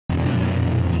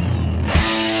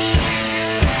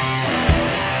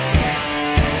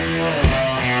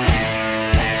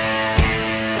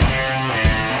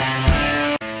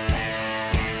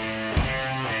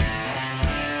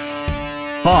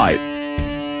Hi.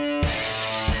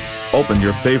 Open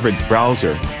your favorite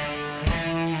browser.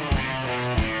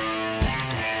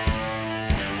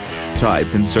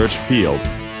 Type in search field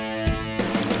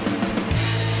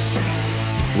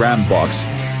Rambox.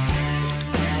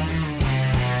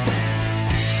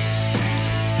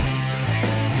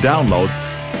 Download.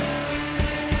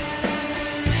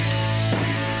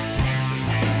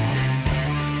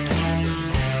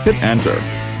 Hit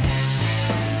enter.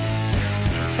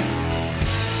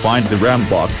 Find the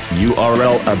Rambox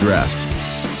URL address.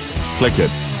 Click it.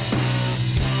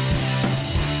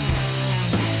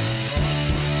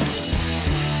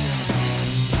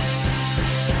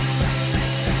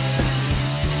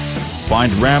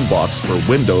 Find Rambox for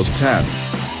Windows 10.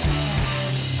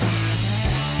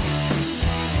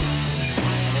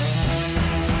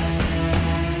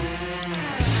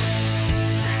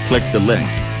 Click the link.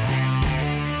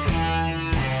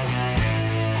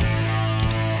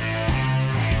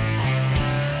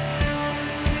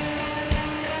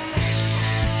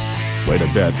 Wait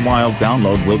a bit while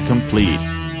download will complete.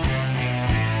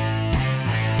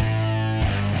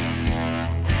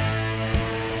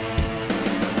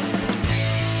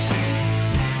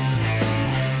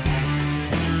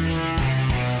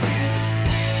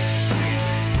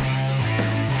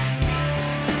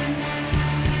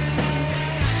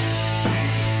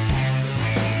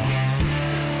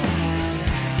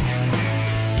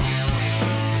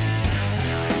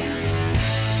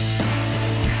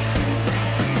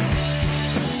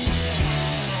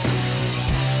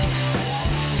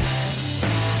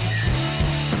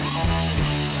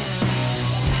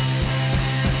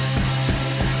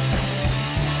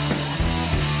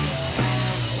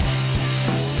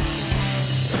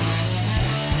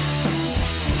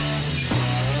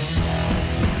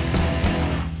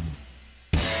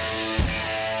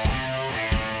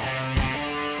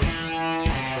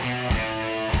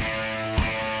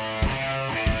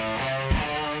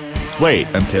 Wait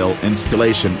until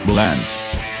installation will end.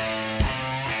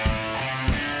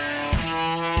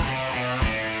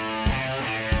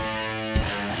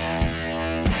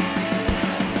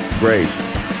 Great.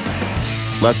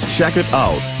 Let's check it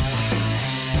out.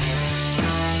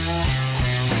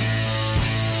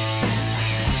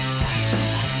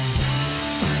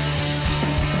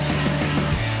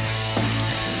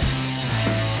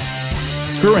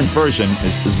 Current version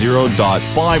is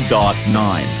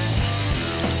 0.5.9.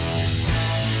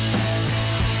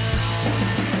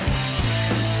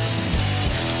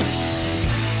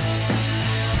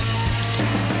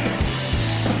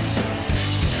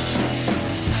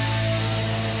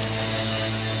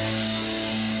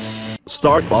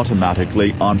 Start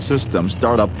automatically on system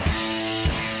startup.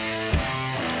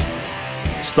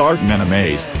 Start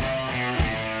minimized.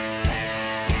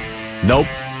 Nope,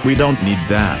 we don't need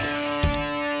that.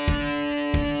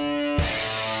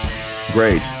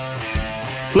 Great.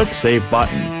 Click Save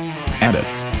button. Edit.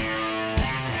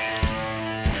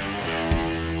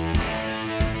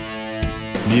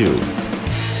 View.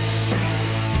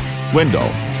 Window.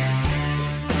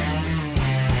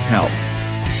 Help.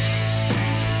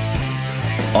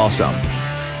 Awesome.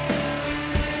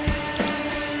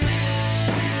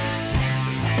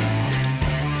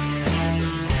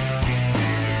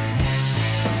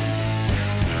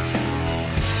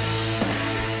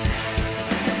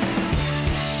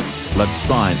 Let's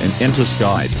sign in into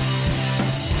Skype.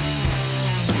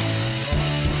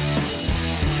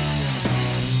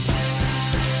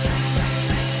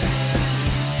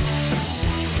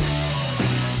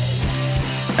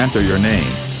 Enter your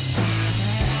name.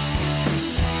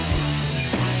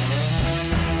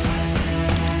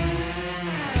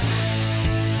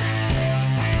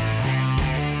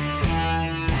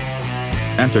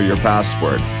 Enter your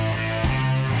password.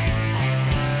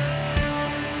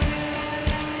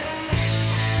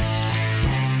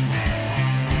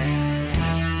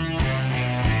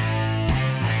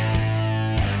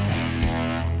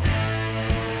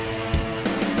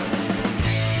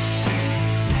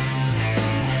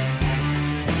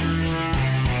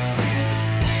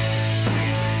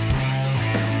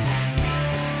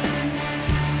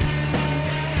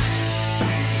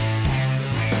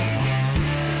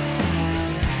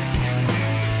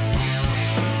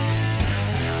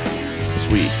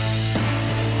 Sweet.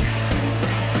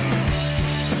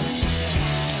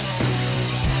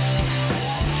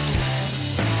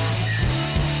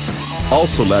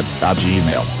 Also, let's add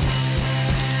Gmail.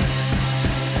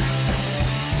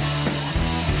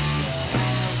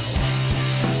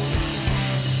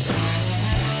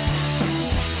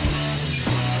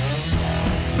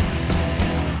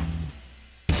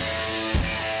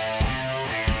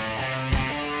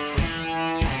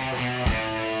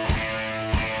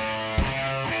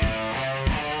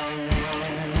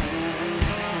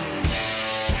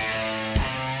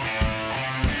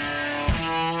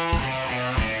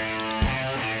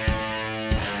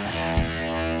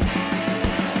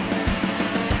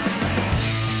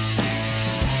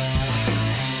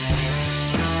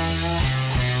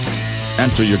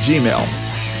 Enter your Gmail.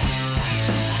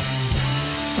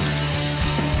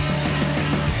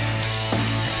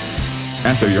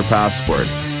 Enter your password.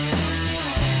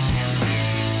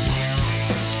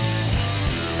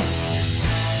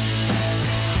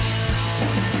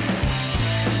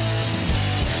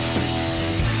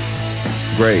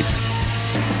 Great.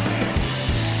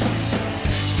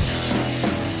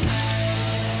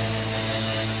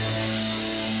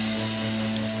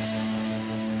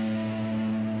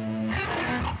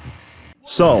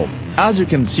 So, as you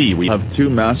can see, we have two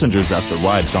messengers at the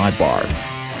right sidebar.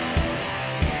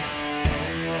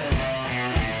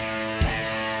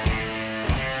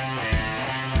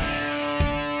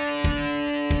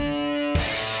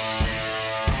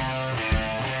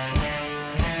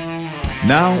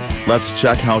 Now, let's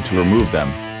check how to remove them.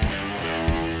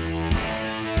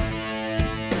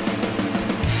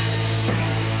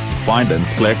 Find and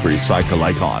click Recycle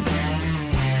icon.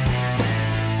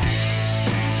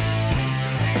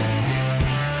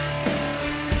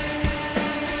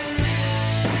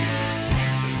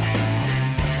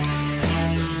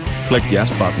 Click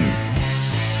Yes button.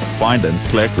 Find and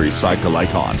click Recycle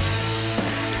icon.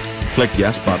 Click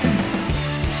Yes button.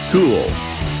 Cool.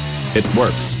 It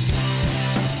works.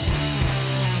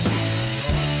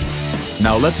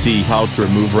 Now let's see how to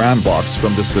remove Rambox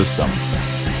from the system.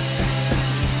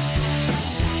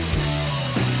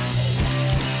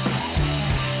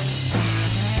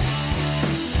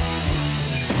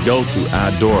 Go to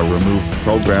Add or Remove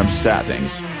Program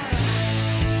Settings.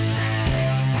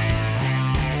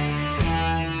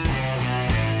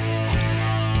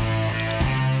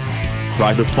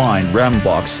 Try to find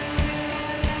Rambox.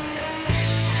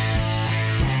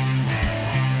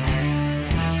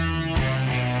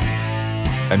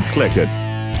 And click it.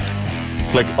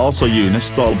 Click also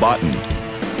Uninstall button.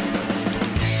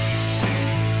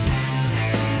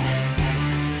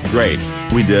 Great,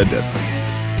 we did it.